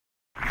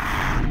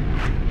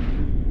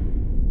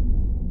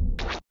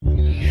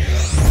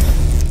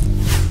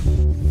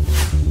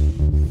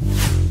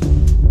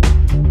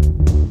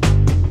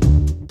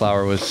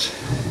Flower was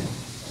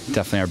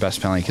definitely our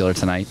best penalty killer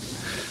tonight,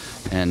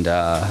 and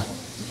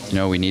you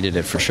know, we needed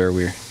it for sure.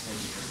 We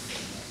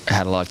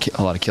had a lot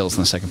of kills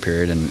in the second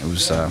period, and it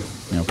was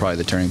you know, probably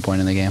the turning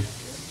point in the game.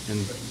 And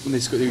when they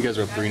scored, you guys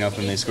were up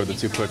 3-0, they scored the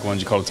 2 quick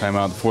ones. You called a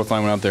timeout. The fourth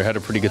line went out there, had a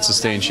pretty good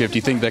sustained shift. Do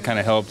you think that kind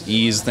of helped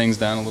ease things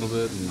down a little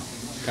bit and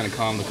kind of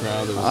calm the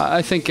crowd?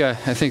 I think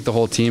the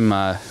whole team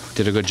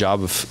did a good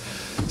job of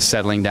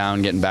settling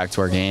down, getting back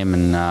to our game,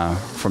 and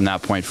from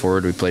that point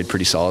forward, we played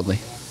pretty solidly.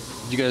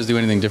 Did you guys do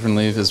anything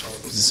differently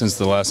since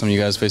the last time you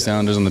guys faced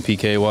Islanders on the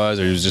PK wise,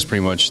 or it was just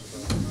pretty much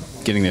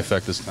getting the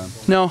effect this time?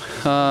 No,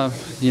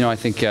 you know, I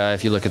think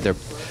if you look at their,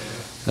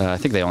 I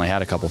think they only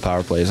had a couple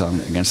power plays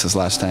against us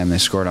last time. They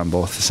scored on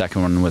both. The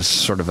second one was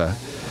sort of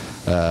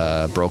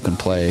a broken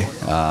play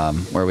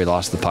where we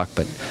lost the puck,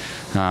 but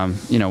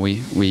you know,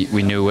 we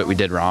knew what we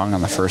did wrong on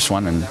the first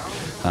one, and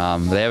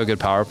they have a good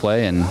power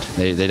play, and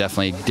they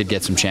definitely did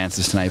get some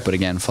chances tonight. But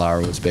again,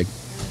 Flower was big.